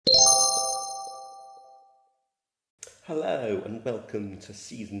Hello and welcome to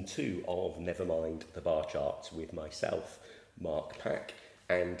season 2 of Nevermind the Bar Charts with myself, Mark Pack,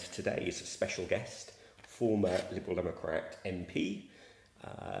 and today's special guest, former Liberal Democrat MP,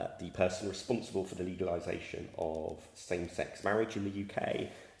 the person responsible for the legalisation of same-sex marriage in the UK,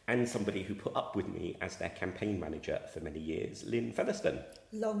 and somebody who put up with me as their campaign manager for many years, Lynn Featherstone.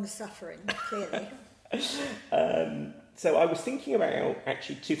 Long suffering, clearly. So I was thinking about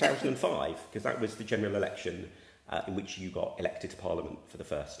actually 2005, because that was the general election in which you got elected to Parliament for the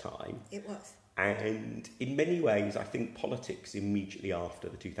first time. It was. And in many ways, I think politics immediately after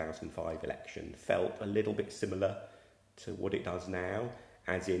the 2005 election felt a little bit similar to what it does now,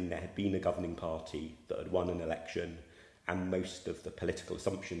 as in there had been a governing party that had won an election, and most of the political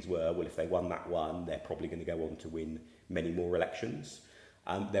assumptions were, well, if they won that one, they're probably going to go on to win many more elections.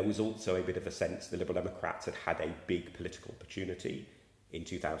 There was also a bit of a sense the Liberal Democrats had a big political opportunity in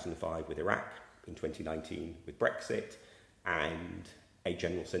 2005 with Iraq, in 2019 with Brexit, and a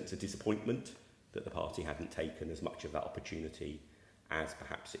general sense of disappointment that the party hadn't taken as much of that opportunity as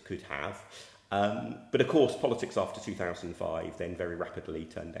perhaps it could have. But of course, politics after 2005 then very rapidly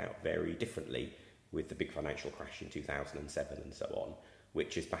turned out very differently, with the big financial crash in 2007 and so on,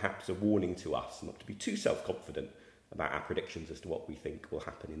 which is perhaps a warning to us not to be too self-confident about our predictions as to what we think will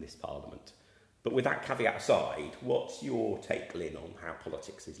happen in this Parliament. But with that caveat aside, what's your take, Lynn, on how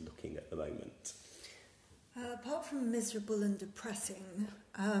politics is looking at the moment? Apart from miserable and depressing,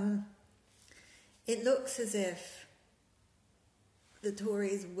 it looks as if the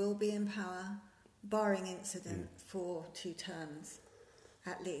Tories will be in power, barring incident, for 2 terms,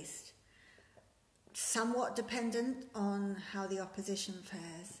 at least. Somewhat dependent on how the opposition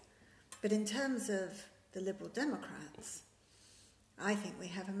fares. But in terms of the Liberal Democrats, I think we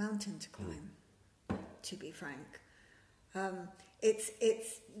have a mountain to climb, to be frank. It's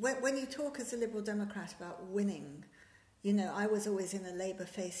when you talk as a Liberal Democrat about winning, you know, I was always in a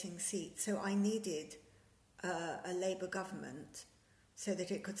Labour-facing seat, so I needed a Labour government so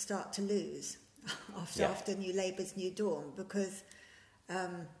that it could start to lose after New Labour's New Dawn, because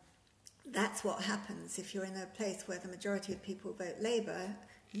that's what happens if you're in a place where the majority of people vote Labour.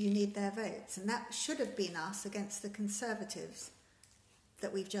 You need their votes, and that should have been us against the Conservatives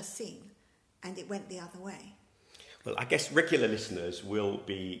that we've just seen, and it went the other way. Well, I guess regular listeners will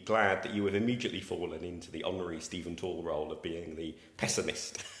be glad that you have immediately fallen into the honorary Stephen Tall role of being the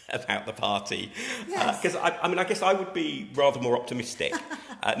pessimist about the party. Because, I guess I would be rather more optimistic,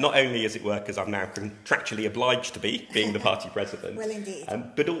 not only, as it were, because I'm now contractually obliged to be, being the party president. Well, indeed.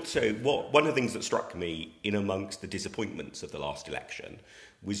 But also, one of the things that struck me in amongst the disappointments of the last election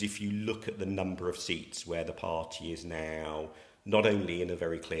was if you look at the number of seats where the party is now not only in a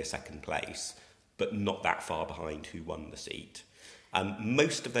very clear second place, but not that far behind who won the seat.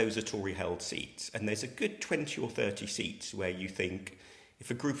 Most of those are Tory-held seats, and there's a good 20 or 30 seats where you think,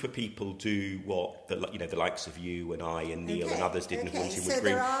 if a group of people do what the likes of you and I and Neil and others did in Hornsey Wood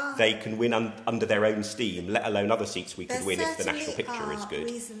Green, they can win under their own steam, let alone other seats we could win if the national picture is good. There are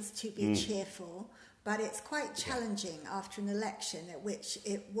reasons to be cheerful, but it's quite challenging after an election at which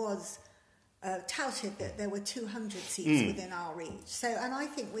it was touted that there were 200 seats within our reach. So, and I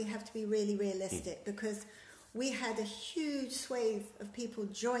think we have to be really realistic, because we had a huge swathe of people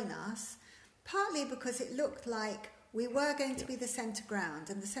join us, partly because it looked like we were going to be the centre ground,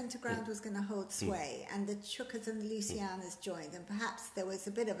 and the centre ground was going to hold sway, and the Chukas and the Lucianas joined, and perhaps there was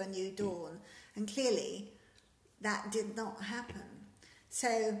a bit of a new dawn, and clearly that did not happen.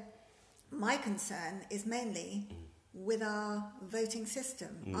 So my concern is mainly with our voting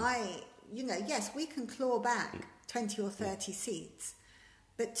system. Yes, we can claw back 20 or 30 seats,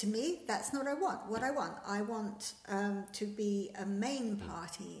 but to me, that's not what I want. I want to be a main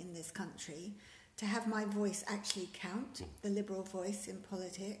party in this country, to have my voice actually count, the Liberal voice in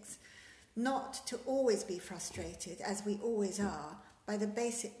politics, not to always be frustrated, as we always are, by the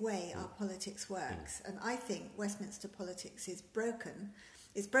basic way our politics works. And I think Westminster politics is broken.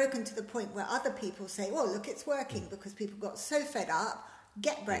 It's broken to the point where other people say, oh, look, it's working, because people got so fed up,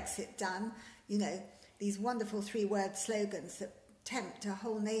 get Brexit done, these wonderful 3-word slogans that tempt a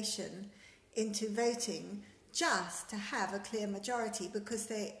whole nation into voting just to have a clear majority, because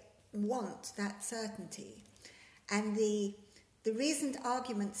they want that certainty. And the reasoned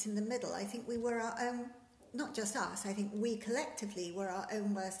arguments in the middle, I think we were our own, not just us, I think we collectively were our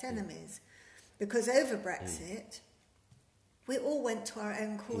own worst enemies, because over Brexit, we all went to our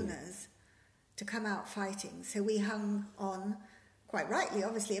own corners to come out fighting. So we hung on, quite rightly,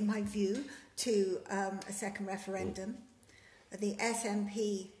 obviously, in my view, to a second referendum. The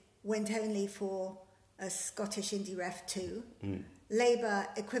SNP went only for a Scottish Indie Ref 2. Labour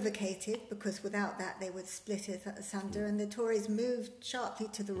equivocated because without that they would split it asunder, and the Tories moved sharply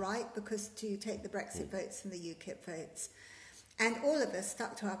to the right because to take the Brexit votes and the UKIP votes. And all of us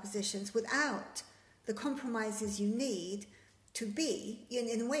stuck to our positions without the compromises you need to be,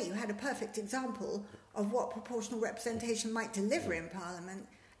 in a way, you had a perfect example of what proportional representation might deliver in Parliament,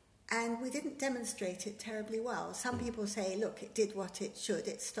 and we didn't demonstrate it terribly well. Some people say, look, it did what it should,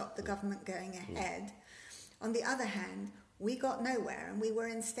 it stopped the government going ahead. On the other hand, we got nowhere, and we were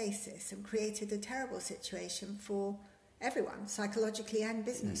in stasis and created a terrible situation for everyone, psychologically and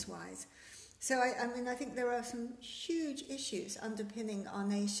business-wise. So, I think there are some huge issues underpinning our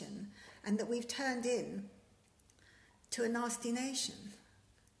nation, and that we've turned in to a nasty nation,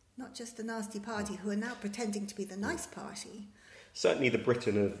 not just a nasty party who are now pretending to be the nice party. Certainly the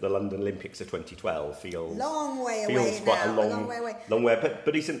Britain of the London Olympics of 2012 feels long way quite now, a long way away.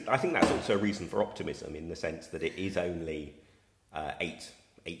 But I think that's also a reason for optimism, in the sense that it is only 8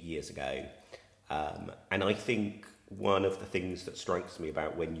 years ago. And I think one of the things that strikes me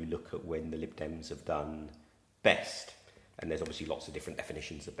about when you look at when the Lib Dems have done best, and there's obviously lots of different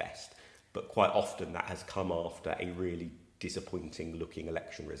definitions of best, but quite often that has come after a really disappointing looking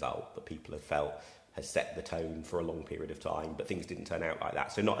election result that people have felt has set the tone for a long period of time, but things didn't turn out like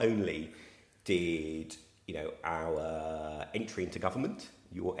that. So not only did, our entry into government,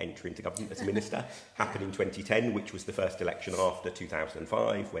 your entry into government as a minister, happen in 2010, which was the first election after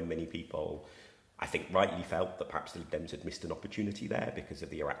 2005, when many people, I think, rightly felt that perhaps the Lib Dems had missed an opportunity there because of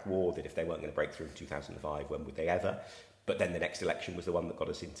the Iraq War, that if they weren't going to break through in 2005, when would they ever? But then the next election was the one that got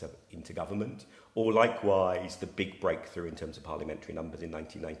us into government. Or likewise, the big breakthrough in terms of parliamentary numbers in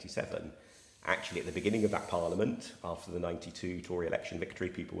 1997. Actually, at the beginning of that parliament, after the 92 Tory election victory,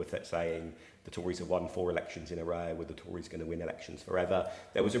 people were saying the Tories have won 4 elections in a row, were the Tories going to win elections forever?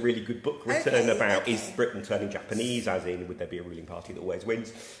 There was a really good book written about is Britain turning Japanese, as in would there be a ruling party that always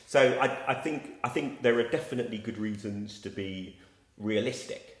wins? So I think there are definitely good reasons to be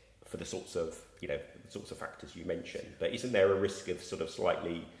realistic for the sorts of factors you mentioned. But isn't there a risk of sort of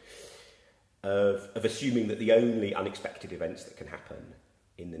slightly of assuming that the only unexpected events that can happen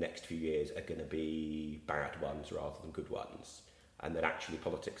in the next few years are going to be bad ones rather than good ones, and that actually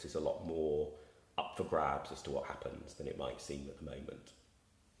politics is a lot more up for grabs as to what happens than it might seem at the moment?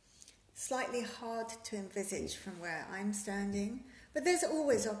 Slightly hard to envisage from where I'm standing, but there's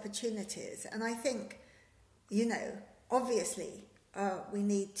always opportunities, and I think, obviously we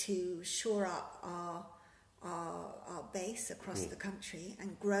need to shore up our base across the country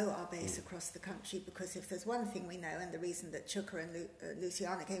and grow our base across the country, because if there's one thing we know, and the reason that Chuka and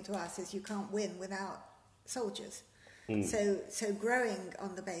Luciana came to us, is you can't win without soldiers. So growing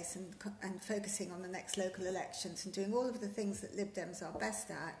on the base and focusing on the next local elections and doing all of the things that Lib Dems are best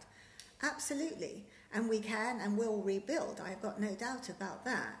at, absolutely. And we can and will rebuild, I've got no doubt about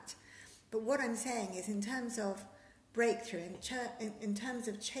that. But what I'm saying is, in terms of breakthrough, in terms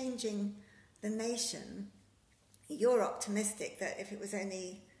of changing the nation, you're optimistic that if it was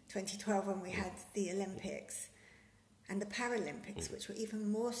only 2012 when we had the Olympics and the Paralympics, which were even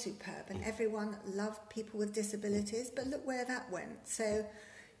more superb, and everyone loved people with disabilities, but look where that went. So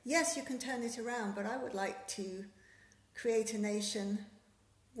yes, you can turn it around, but I would like to create a nation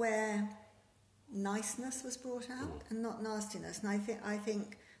where niceness was brought out and not nastiness. And I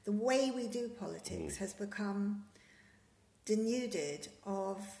think the way we do politics has become denuded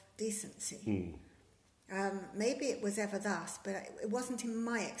of decency. Maybe it was ever thus, but it wasn't in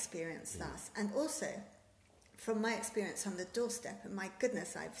my experience thus. And also, from my experience on the doorstep, and my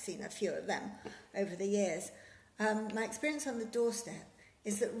goodness, I've seen a few of them over the years, my experience on the doorstep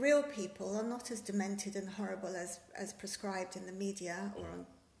is that real people are not as demented and horrible as prescribed in the media or on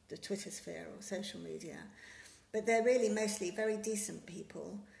the Twitter sphere or social media, but they're really mostly very decent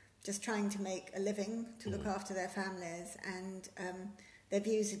people just trying to make a living, to look after their families, and their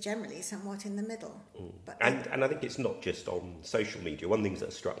views are generally somewhat in the middle. But and I think it's not just on social media. One thing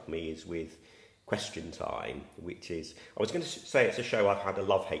that struck me is with Question Time, which is, I was going to say it's a show I've had a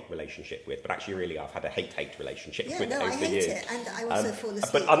love-hate relationship with, but actually really I've had a hate-hate relationship with it over the years. I hate it, and I also fall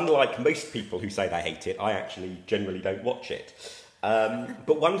asleep. But unlike most people who say they hate it, I actually generally don't watch it.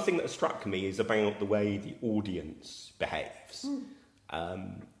 But one thing that struck me is about the way the audience behaves.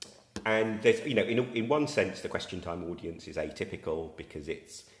 And there's, in one sense, the Question Time audience is atypical because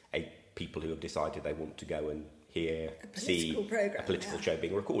it's people who have decided they want to go and see a political show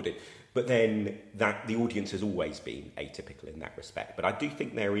being recorded. But then the audience has always been atypical in that respect. But I do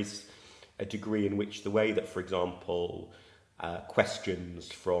think there is a degree in which the way that, for example,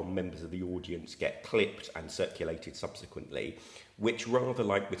 questions from members of the audience get clipped and circulated subsequently, which, rather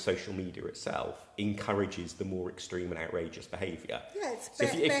like with social media itself, encourages the more extreme and outrageous behaviour. Yeah,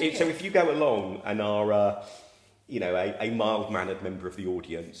 it's so if you go along and are a mild-mannered member of the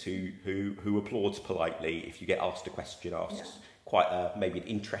audience who applauds politely if you get asked a question, quite maybe an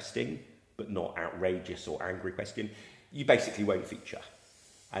interesting but not outrageous or angry question, you basically won't feature.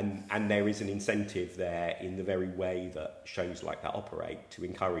 And there is an incentive there in the very way that shows like that operate to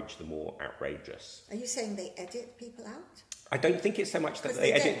encourage the more outrageous. Are you saying they edit people out? I don't think it's so much that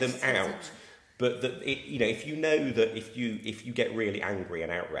they edit them out, but that if you know that if you get really angry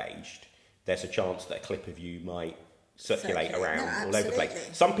and outraged, there's a chance that a clip of you might circulate around all over the place.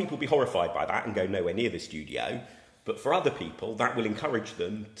 Some people will be horrified by that and go nowhere near the studio, but for other people, that will encourage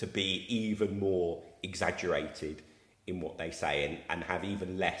them to be even more exaggerated in what they say and have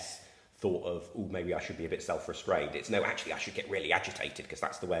even less thought of, oh, maybe I should be a bit self-restrained. It's no, actually, I should get really agitated because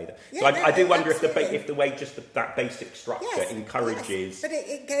that's the way that... Yeah, so I do wonder if the way just that basic structure encourages but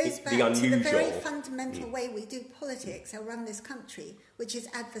it goes back the unusual. To the very fundamental way we do politics or run this country, which is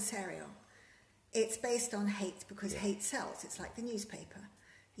adversarial. It's based on hate because hate sells. It's like the newspaper.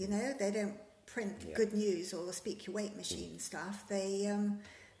 They don't print good news or the speak your weight machine stuff. They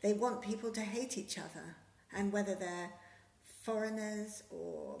want people to hate each other. And whether they're foreigners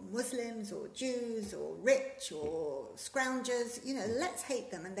or Muslims or Jews or rich or scroungers, let's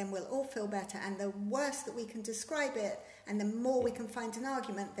hate them and then we'll all feel better. And the worse that we can describe it and the more we can find an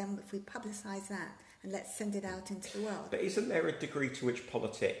argument, then if we publicise that and let's send it out into the world. But isn't there a degree to which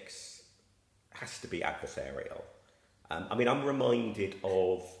politics has to be adversarial? I'm reminded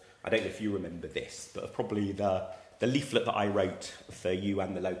of, I don't know if you remember this, but of probably the leaflet that I wrote for you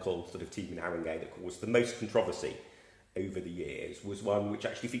and the local sort of team in Haringey that caused the most controversy over the years was one which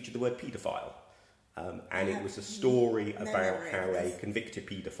actually featured the word paedophile. And it was a story about how a convicted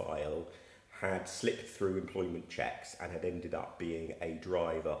paedophile had slipped through employment checks and had ended up being a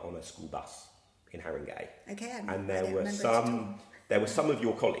driver on a school bus in Haringey. Okay, and there were some of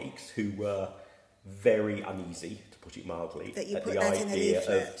your colleagues who were very uneasy, to put it mildly, at the idea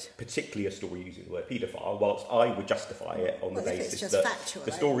of particularly a story using the word paedophile, whilst I would justify it on the basis that factual,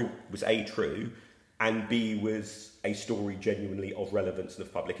 the story was A, true, and B, was a story genuinely of relevance and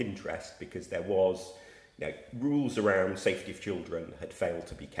of public interest, because there was, rules around safety of children had failed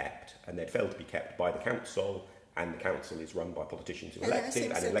to be kept, and they'd failed to be kept by the council, and the council is run by politicians who are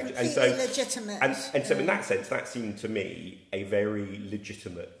elected and elected. And so legitimate. And so in that sense, that seemed to me a very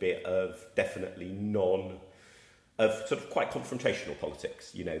legitimate bit of definitely of sort of quite confrontational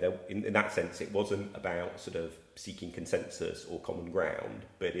politics. In that sense, it wasn't about sort of seeking consensus or common ground,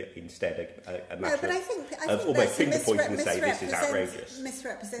 but instead a matter of almost finger pointing and say this is outrageous.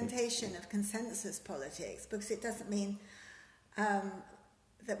 Misrepresentation of consensus politics, because it doesn't mean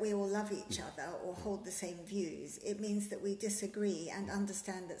that we all love each other or hold the same views. It means that we disagree and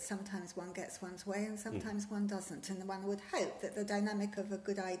understand that sometimes one gets one's way and sometimes one doesn't. And one would hope that the dynamic of a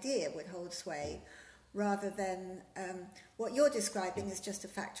good idea would hold sway, rather than what you're describing is just a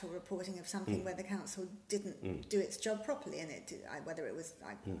factual reporting of something where the council didn't do its job properly. And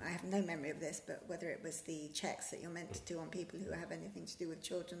I have no memory of this, but whether it was the checks that you're meant to do on people who have anything to do with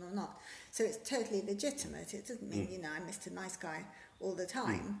children or not. So it's totally legitimate. It doesn't mean, I'm Mr. Nice Guy all the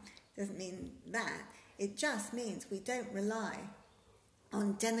time. It doesn't mean that. It just means we don't rely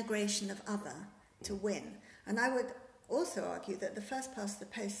on denigration of other to win. And I would also argue that the first past the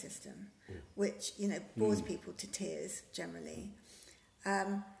post system, which bores people to tears generally,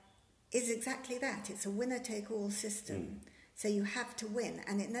 is exactly that. It's a winner-take-all system. So you have to win,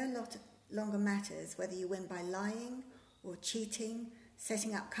 and it no longer matters whether you win by lying or cheating,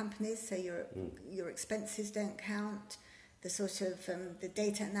 setting up companies so your expenses don't count, the sort of the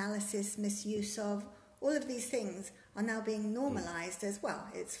data analysis misuse of, all of these things are now being normalised as well.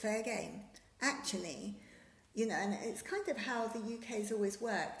 It's fair game. Actually, and it's kind of how the UK's always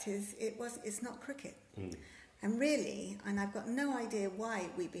worked, it's not cricket. And really, and I've got no idea why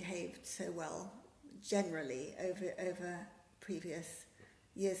we behaved so well generally over previous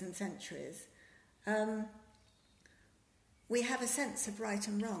years and centuries. We have a sense of right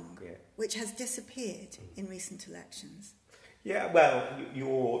and wrong, which has disappeared in recent elections. Yeah, well,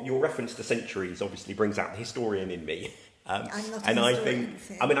 your reference to centuries obviously brings out the historian in me. I'm not a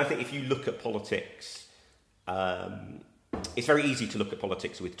historian. I think if you look at politics, it's very easy to look at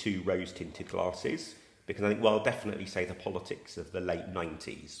politics with two rose-tinted glasses, because I think, well, I'll definitely say the politics of the late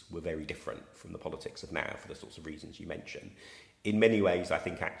 90s were very different from the politics of now for the sorts of reasons you mentioned. In many ways, I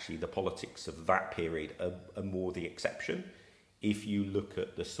think actually the politics of that period are more the exception. If you look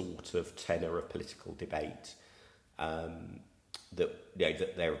at the sort of tenor of political debate that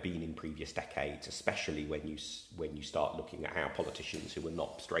there have been in previous decades, especially when you start looking at how politicians who were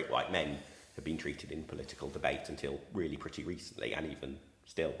not straight white men have been treated in political debate until really pretty recently, and even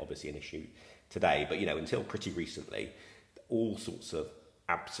still obviously an issue today. But until pretty recently, all sorts of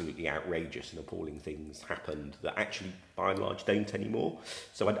absolutely outrageous and appalling things happened that actually, by and large, don't anymore.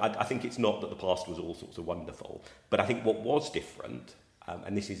 So I think it's not that the past was all sorts of wonderful, but I think what was different,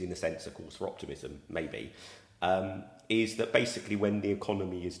 and this is in a sense a cause for optimism, maybe, is that basically when the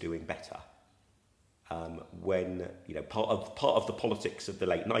economy is doing better, when part of the politics of the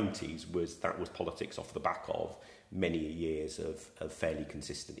late 90s was politics off the back of many years of fairly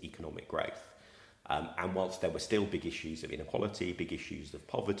consistent economic growth. And whilst there were still big issues of inequality, big issues of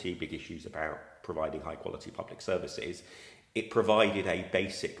poverty, big issues about providing high quality public services, it provided a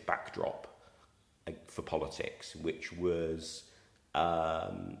basic backdrop for politics, which was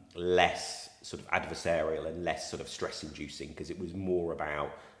less sort of adversarial and less sort of stress inducing, because it was more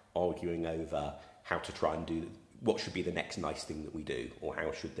about arguing over how to try and do what should be the next nice thing that we do, or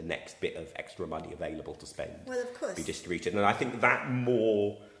how should the next bit of extra money available to spend be distributed. And I think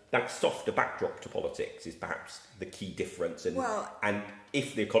that softer backdrop to politics is perhaps the key difference. And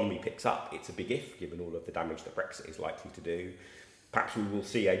if the economy picks up, it's a big if, given all of the damage that Brexit is likely to do. Perhaps we will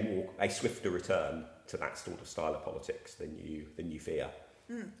see a swifter return to that sort of style of politics than you fear.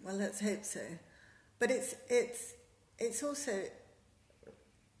 Well, let's hope so. But it's also,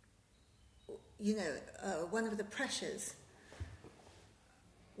 one of the pressures,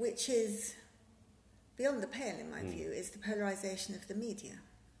 which is beyond the pale in my view, is the polarisation of the media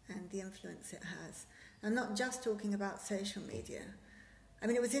and the influence it has. I'm not just talking about social media. I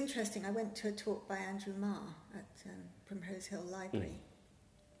mean, it was interesting. I went to a talk by Andrew Marr at Primrose Hill Library.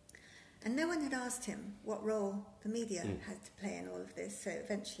 And no one had asked him what role the media had to play in all of this. So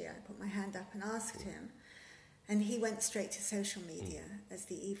eventually I put my hand up and asked him. And he went straight to social media as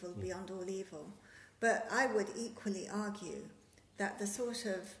the evil beyond all evil. But I would equally argue that the sort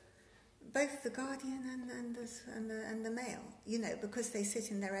of, both the Guardian and the Mail, because they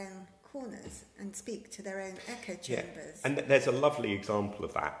sit in their own corners and speak to their own echo chambers. Yeah. And there's a lovely example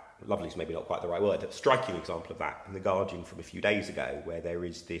of that. Lovely is maybe not quite the right word. A striking example of that in the Guardian from a few days ago, where there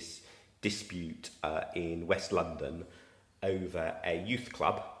is this dispute in West London over a youth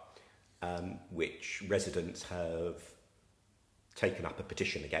club, which residents have taken up a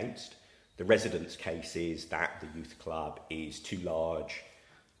petition against. The residents' case is that the youth club is too large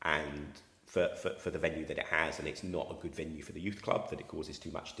and for the venue that it has, and it's not a good venue for the youth club, that it causes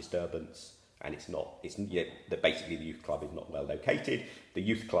too much disturbance, and that basically the youth club is not well located. The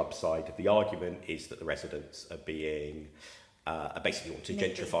youth club side of the argument is that the residents are being basically want to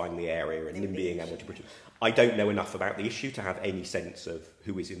gentrifying the area and NIMBYing and want to produce. I don't know enough about the issue to have any sense of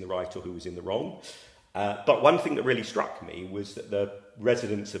who is in the right or who is in the wrong. But one thing that really struck me was that the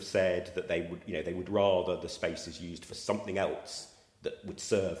residents have said that they would rather the space is used for something else that would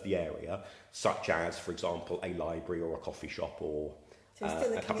serve the area, such as, for example, a library or a coffee shop or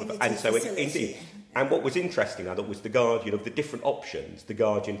a couple of. And so indeed, and what was interesting, I thought, was the Guardian of the different options. The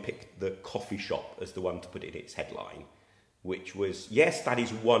Guardian picked the coffee shop as the one to put in its headline, which was, yes, that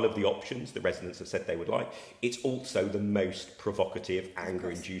is one of the options the residents have said they would like. It's also the most provocative,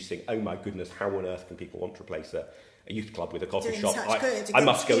 anger-inducing. Oh my goodness, how on earth can people want to replace a youth club with a coffee shop? I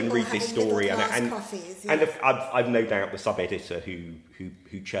must go and read this story. And I've no doubt the sub-editor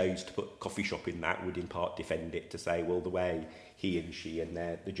who chose to put coffee shop in that would in part defend it, to say, well, the way he and she and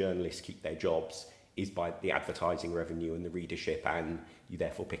the journalists keep their jobs is by the advertising revenue and the readership, and you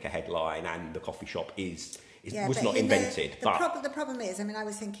therefore pick a headline, and the coffee shop was not invented. The problem is, I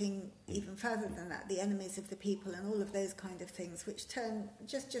was thinking even further than that, the enemies of the people and all of those kind of things, which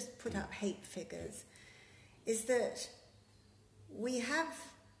just put up hate figures, is that we have,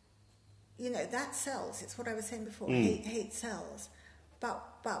 that sells. It's what I was saying before. Hate sells,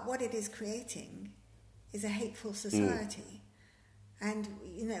 but what it is creating is a hateful society. And,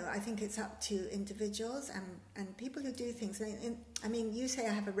 I think it's up to individuals and people who do things. You say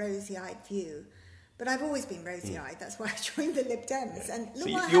I have a rosy-eyed view, but I've always been rosy-eyed. That's why I joined the Lib Dems. And look,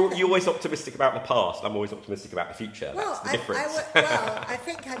 so you're always optimistic about the past. I'm always optimistic about the future. That's the difference. I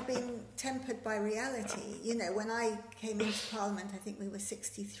think I've been tempered by reality. When I came into Parliament, I think we were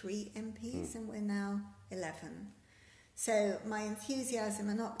 63 MPs, and we're now 11. So my enthusiasm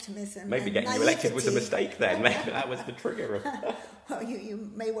and optimism. Maybe and getting naivety, you elected was a mistake then. Maybe that was the trigger. Well,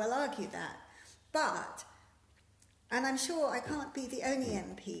 you may well argue that. But, and I'm sure I can't be the only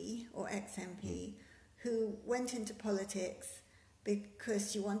MP or ex-MP who went into politics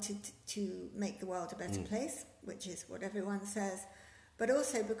because you wanted to make the world a better place, which is what everyone says, but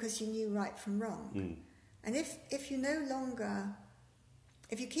also because you knew right from wrong. And if you no longer,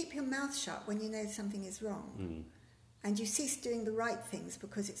 if you keep your mouth shut when you know something is wrong, and you cease doing the right things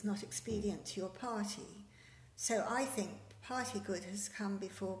because it's not expedient to your party, so I think party good has come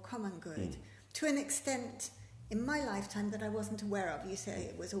before common good, to an extent in my lifetime that I wasn't aware of. You say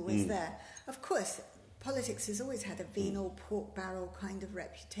it was always there. Of course, politics has always had a venal, pork barrel kind of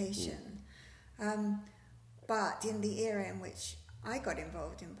reputation. But in the era in which I got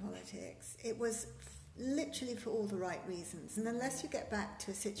involved in politics, it was literally for all the right reasons. And unless you get back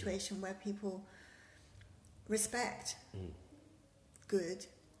to a situation where people respect good,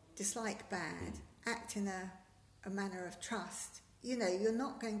 dislike bad, act in a manner of trust, you know, you're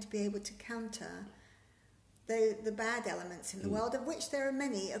not going to be able to counter the bad elements in the world, of which there are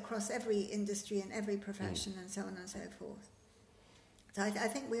many across every industry and every profession and so on and so forth. So I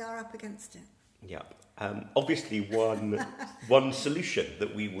think we are up against it. Yeah. Obviously, one solution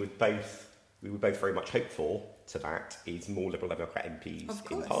that we would both very much hope for to that is more Liberal Democrat MPs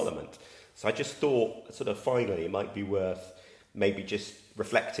in Parliament. So I just thought, sort of finally, it might be worth maybe just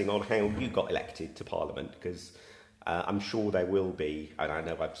reflecting on how you got elected to Parliament, because I'm sure there will be, and I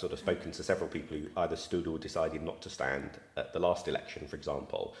know I've sort of spoken to several people who either stood or decided not to stand at the last election, for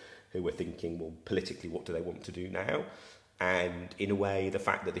example, who were thinking, well, politically, what do they want to do now? And in a way, the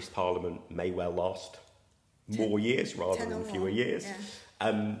fact that this Parliament may well last more years rather than fewer years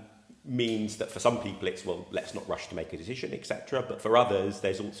means that for some people it's, well, let's not rush to make a decision, etc. But for others,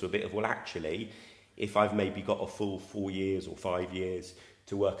 there's also a bit of, well, actually, if I've maybe got a full 4 years or 5 years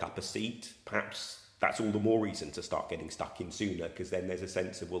to work up a seat, perhaps that's all the more reason to start getting stuck in sooner, because then there's a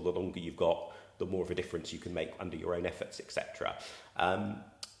sense of, well, the longer you've got, the more of a difference you can make under your own efforts, etc.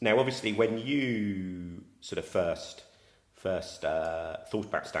 Now, obviously, when you sort of first thought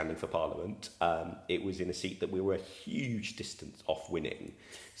about standing for Parliament, it was in a seat that we were a huge distance off winning.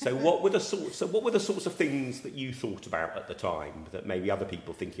 So what were the sorts of things that you thought about at the time that maybe other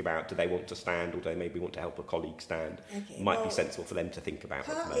people thinking about, do they want to stand or do they maybe want to help a colleague stand, might be sensible for them to think about at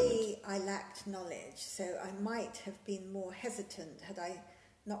the moment? Partly I lacked knowledge, so I might have been more hesitant had I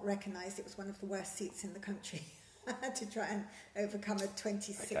not recognised it was one of the worst seats in the country. To try and overcome a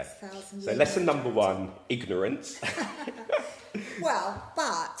 26,000. So lesson number one, ignorance. Well,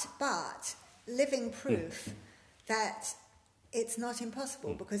 but living proof that it's not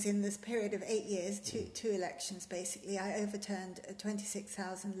impossible, because in this period of 8 years, two elections basically, I overturned a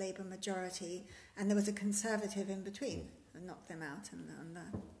 26,000 Labour majority, and there was a Conservative in between and knocked them out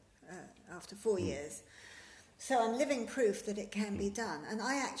after 4 years. So I'm living proof that it can be done. And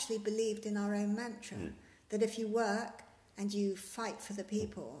I actually believed in our own mantra, that if you work and you fight for the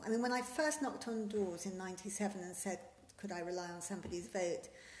people. I mean, when I first knocked on doors in 97 and said, could I rely on somebody's vote?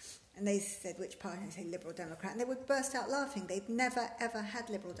 And they said, which party? And I say, Liberal Democrat. And they would burst out laughing. They'd never, ever had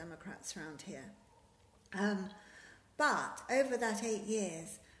Liberal Democrats around here. But over that 8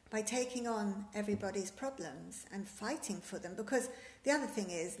 years, by taking on everybody's problems and fighting for them, because the other thing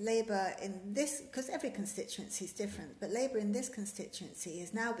is Labour in this, because every constituency is different, but Labour in this constituency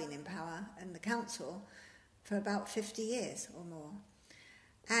has now been in power in the council for about 50 years or more.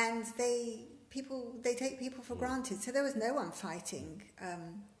 And they take people for granted. So there was no one fighting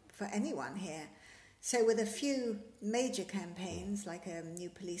for anyone here. So with a few major campaigns, like a new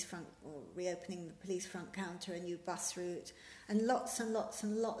police front, or reopening the police front counter, a new bus route, and lots and lots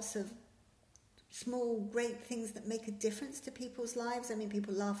and lots of small, great things that make a difference to people's lives. I mean,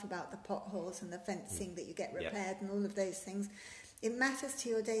 people laugh about the potholes and the fencing that you get repaired and all of those things. It matters to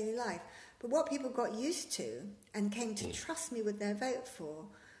your daily life. But what people got used to and came to trust me with their vote for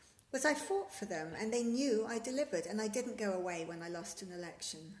was I fought for them, and they knew I delivered, and I didn't go away when I lost an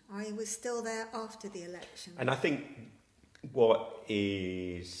election. I was still there after the election. And I think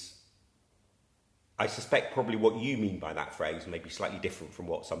I suspect probably what you mean by that phrase may be slightly different from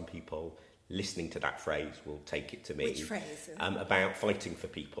what some people listening to that phrase will take it to mean. Which phrase? About fighting for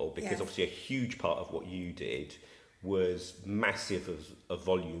people, because obviously a huge part of what you did was massive of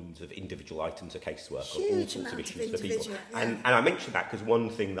volumes of individual items of casework on all sorts of issues for people. Yeah. And I mention that because one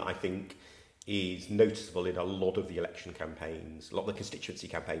thing that I think is noticeable in a lot of the election campaigns, a lot of the constituency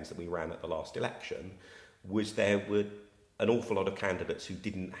campaigns that we ran at the last election, was there were an awful lot of candidates who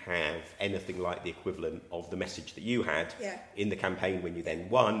didn't have anything like the equivalent of the message that you had in the campaign when you then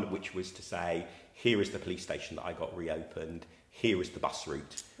won, which was to say, here is the police station that I got reopened, here is the bus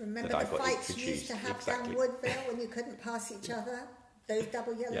route that I got introduced. Remember the fights you used to have down Woodville when you couldn't pass each other? Those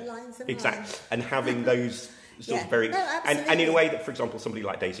double yellow lines and exactly. And having those sort of very, No, and in a way that, for example, somebody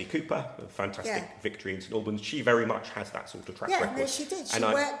like Daisy Cooper, a fantastic victory in St Albans, she very much has that sort of track record. Yeah, no, she did. She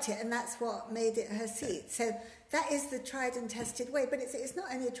worked it, and that's what made it her seat. So that is the tried and tested way. But it's not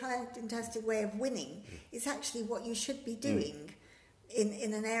only a tried and tested way of winning. It's actually what you should be doing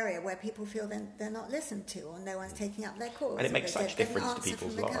in an area where people feel they're not listened to, or no one's taking up their cause. And it makes such difference to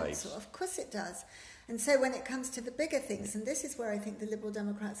people's lives. Council. Of course it does. And so when it comes to the bigger things, and this is where I think the Liberal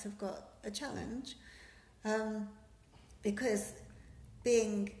Democrats have got a challenge, because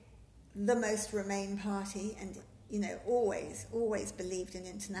being the most Remain party and, always believed in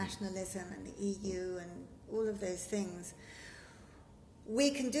internationalism and the EU and all of those things, we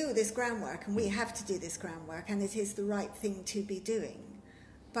can do this groundwork, and we have to do this groundwork, and it is the right thing to be doing.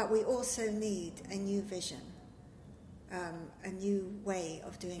 But we also need a new vision. A new way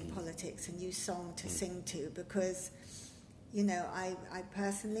of doing politics, a new song to sing to, because, I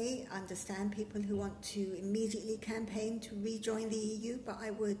personally understand people who want to immediately campaign to rejoin the EU, but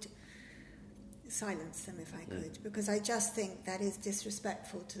I would silence them if I could, because I just think that is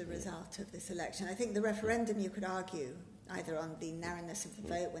disrespectful to the result of this election. I think the referendum, you could argue, either on the narrowness of the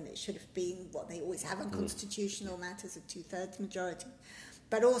vote, when it should have been what they always have on constitutional matters, a 2/3 majority,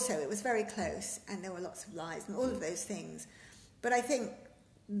 but also it was very close, and there were lots of lies and all of those things. But I think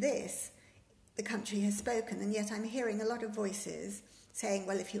the country has spoken, and yet I'm hearing a lot of voices saying,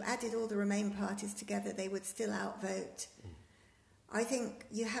 well, if you added all the Remain parties together, they would still outvote. I think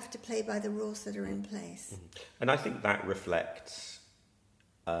you have to play by the rules that are in place. And I think that reflects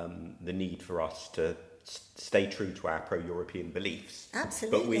the need for us to stay true to our pro-European beliefs.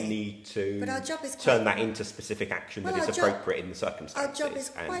 Absolutely. But we need to turn that into specific action that is appropriate in the circumstances. Our job is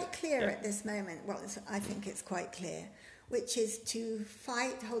quite clear at this moment. Well, I think it's quite clear, which is to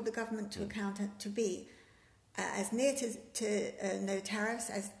hold the government to account, to be as near to no tariffs,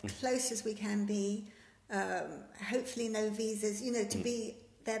 as close as we can be, hopefully no visas, to be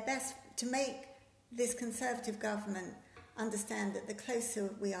their best, to make this Conservative government understand that the closer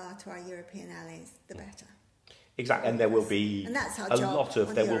we are to our European allies, the better. Exactly, and there will be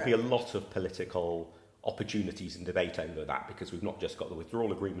a lot of political opportunities and debate over that, because we've not just got the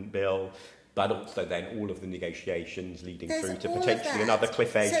withdrawal agreement bill, but also then all of the negotiations leading through to potentially another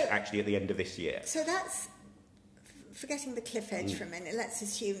cliff edge actually at the end of this year. So that's forgetting the cliff edge for a minute. Let's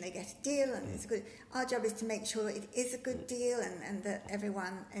assume they get a deal and it's good. Our job is to make sure it is a good deal and that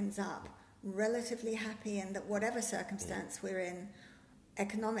everyone ends up relatively happy, and that whatever circumstance we're in,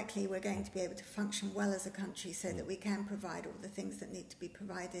 economically we're going to be able to function well as a country, so that we can provide all the things that need to be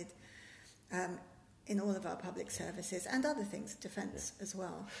provided in all of our public services and other things, defence as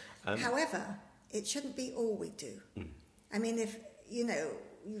well. However, it shouldn't be all we do. I mean, if,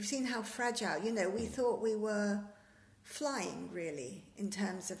 you've seen how fragile, we thought we were flying, really, in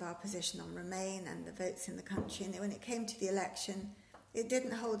terms of our position on Remain and the votes in the country. And when it came to the election, it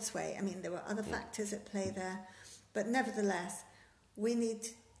didn't hold sway. I mean, there were other factors at play there. But nevertheless, we need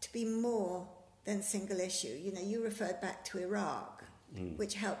to be more than single issue. You referred back to Iraq,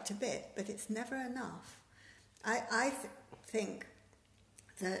 which helped a bit, but it's never enough. I think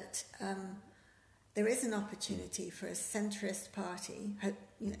that there is an opportunity for a centrist party, it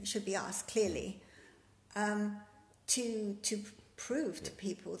should be us, clearly, to prove to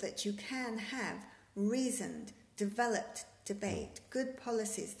people that you can have reasoned, developed debate, good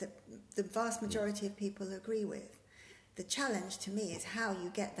policies that the vast majority of people agree with. The challenge to me is how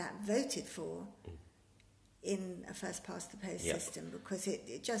you get that voted for in a first-past-the-post system, because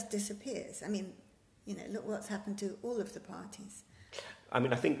it just disappears. I mean, look what's happened to all of the parties. I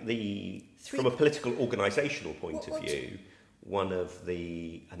mean, I think from a political organisational point of view, one of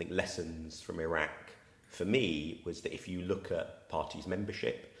the, lessons from Iraq for me was that if you look at parties'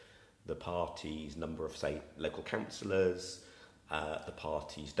 membership, the party's number of, say, local councillors, the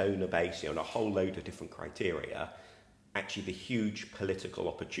party's donor base, and a whole load of different criteria, actually the huge political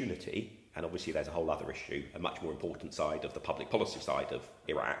opportunity, and obviously there's a whole other issue, a much more important side of the public policy side of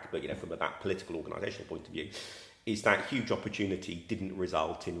Iraq, but from that political organisational point of view, is that huge opportunity didn't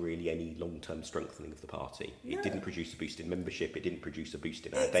result in really any long-term strengthening of the party. No. It didn't produce a boost in membership, it didn't produce a boost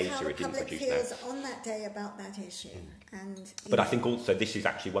in our data, it didn't produce that. It's how the public feels on that day about that issue. But I think also this is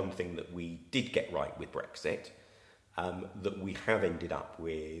actually one thing that we did get right with Brexit, that we have ended up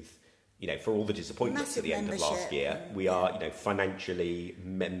with, for all the disappointments at the end of last year, we are, financially,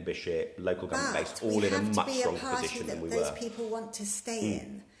 membership, local government based, all in a much stronger position than we were. Those people want to stay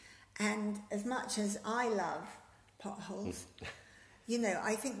in. And as much as I love potholes,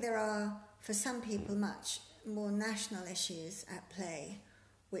 I think there are, for some people, much more national issues at play,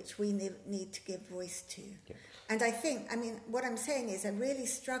 which we need to give voice to. Yeah. And I think, what I'm saying is I really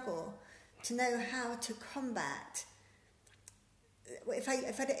struggle to know how to combat. If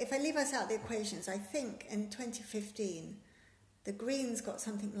I leave us out the equations, I think in 2015 the Greens got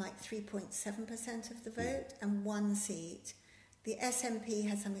something like 3.7% of the vote and 1 seat. The SNP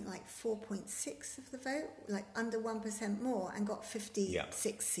had something like 4.6% of the vote, like under 1% more, and got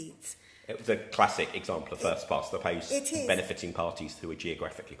 56 seats. It was a classic example of first past the post, benefiting parties who are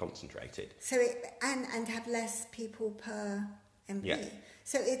geographically concentrated. So and have less people per MP. Yeah.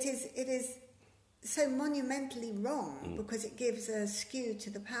 So it is so monumentally wrong because it gives a skew to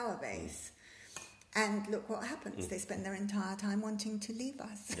the power base. And look what happens. They spend their entire time wanting to leave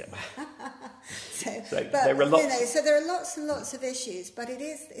us. Yeah. so there are lots. So there are lots and lots of issues, but it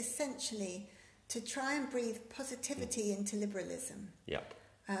is essentially to try and breathe positivity into liberalism. Yep.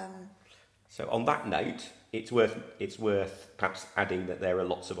 So on that note, it's worth perhaps adding that there are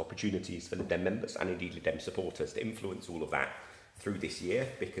lots of opportunities for Lib Dem members and indeed Lib Dem supporters to influence all of that through this year,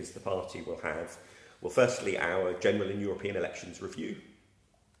 because the party will have, well, firstly, our general and European elections review,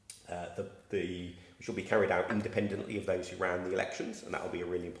 which will be carried out independently of those who ran the elections, and that will be a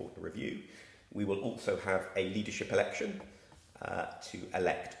really important review. We will also have a leadership election to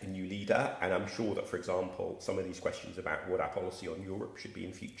elect a new leader, and I'm sure that, for example, some of these questions about what our policy on Europe should be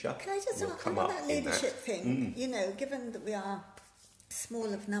in future. Can I just ask about that leadership thing? You know, given that we are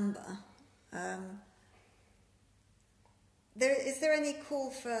small of number, is there any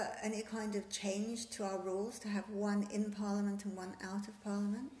call for any kind of change to our rules to have one in Parliament and one out of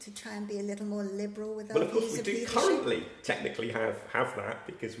Parliament to try and be a little more liberal with our views of leadership? Well, of course, we do currently technically have that,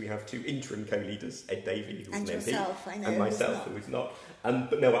 because we have 2 interim co-leaders, Ed Davey, who is an yourself, MP, I know, and myself, who is not.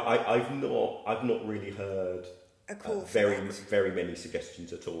 But no, I've not really heard a call very many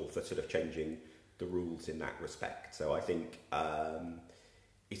suggestions at all for sort of changing the rules in that respect. So I think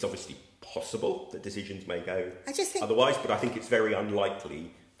it's obviously possible that decisions may go otherwise, but I think it's very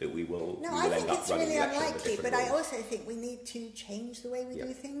unlikely that we will. No, I think it's really unlikely, but I also think we need to change the way we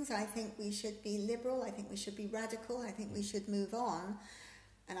do things. I think we should be liberal. I think we should be radical. I think we should move on.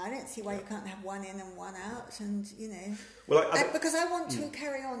 And I don't see why you can't have one in and one out. And because I want to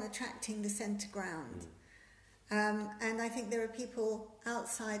carry on attracting the centre ground. And I think there are people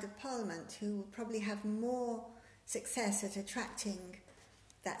outside of Parliament who will probably have more success at attracting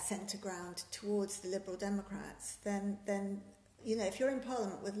that centre ground towards the Liberal Democrats, then if you're in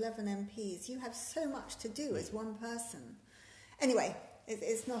Parliament with 11 MPs, you have so much to do as one person. Anyway,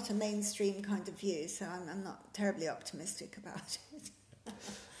 it's not a mainstream kind of view, so I'm not terribly optimistic about it.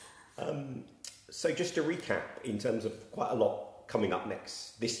 So just to recap, in terms of quite a lot coming up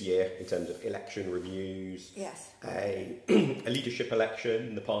this year, in terms of election reviews, yes, a leadership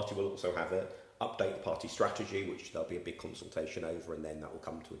election, the party will also have update the party strategy, which there'll be a big consultation over, and then that will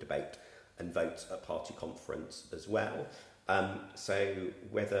come to a debate and vote at party conference as well. So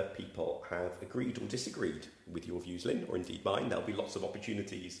whether people have agreed or disagreed with your views, Lynn, or indeed mine, there'll be lots of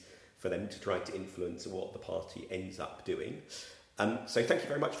opportunities for them to try to influence what the party ends up doing. So thank you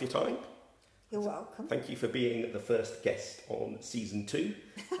very much for your time. You're welcome. Thank you for being the first guest on season 2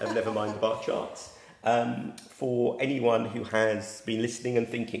 of Never Mind the Bar Charts. For anyone who has been listening and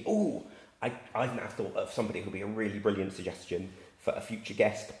thinking, I've now thought of somebody who'll be a really brilliant suggestion for a future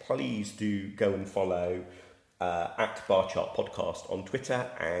guest, please do go and follow at Bar Chart Podcast on Twitter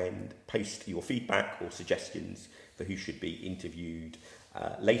and post your feedback or suggestions for who should be interviewed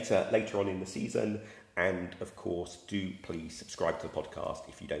later on in the season. And of course, do please subscribe to the podcast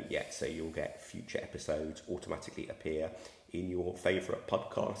if you don't yet, so you'll get future episodes automatically appear in your favourite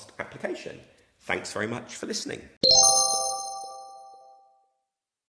podcast application. Thanks very much for listening.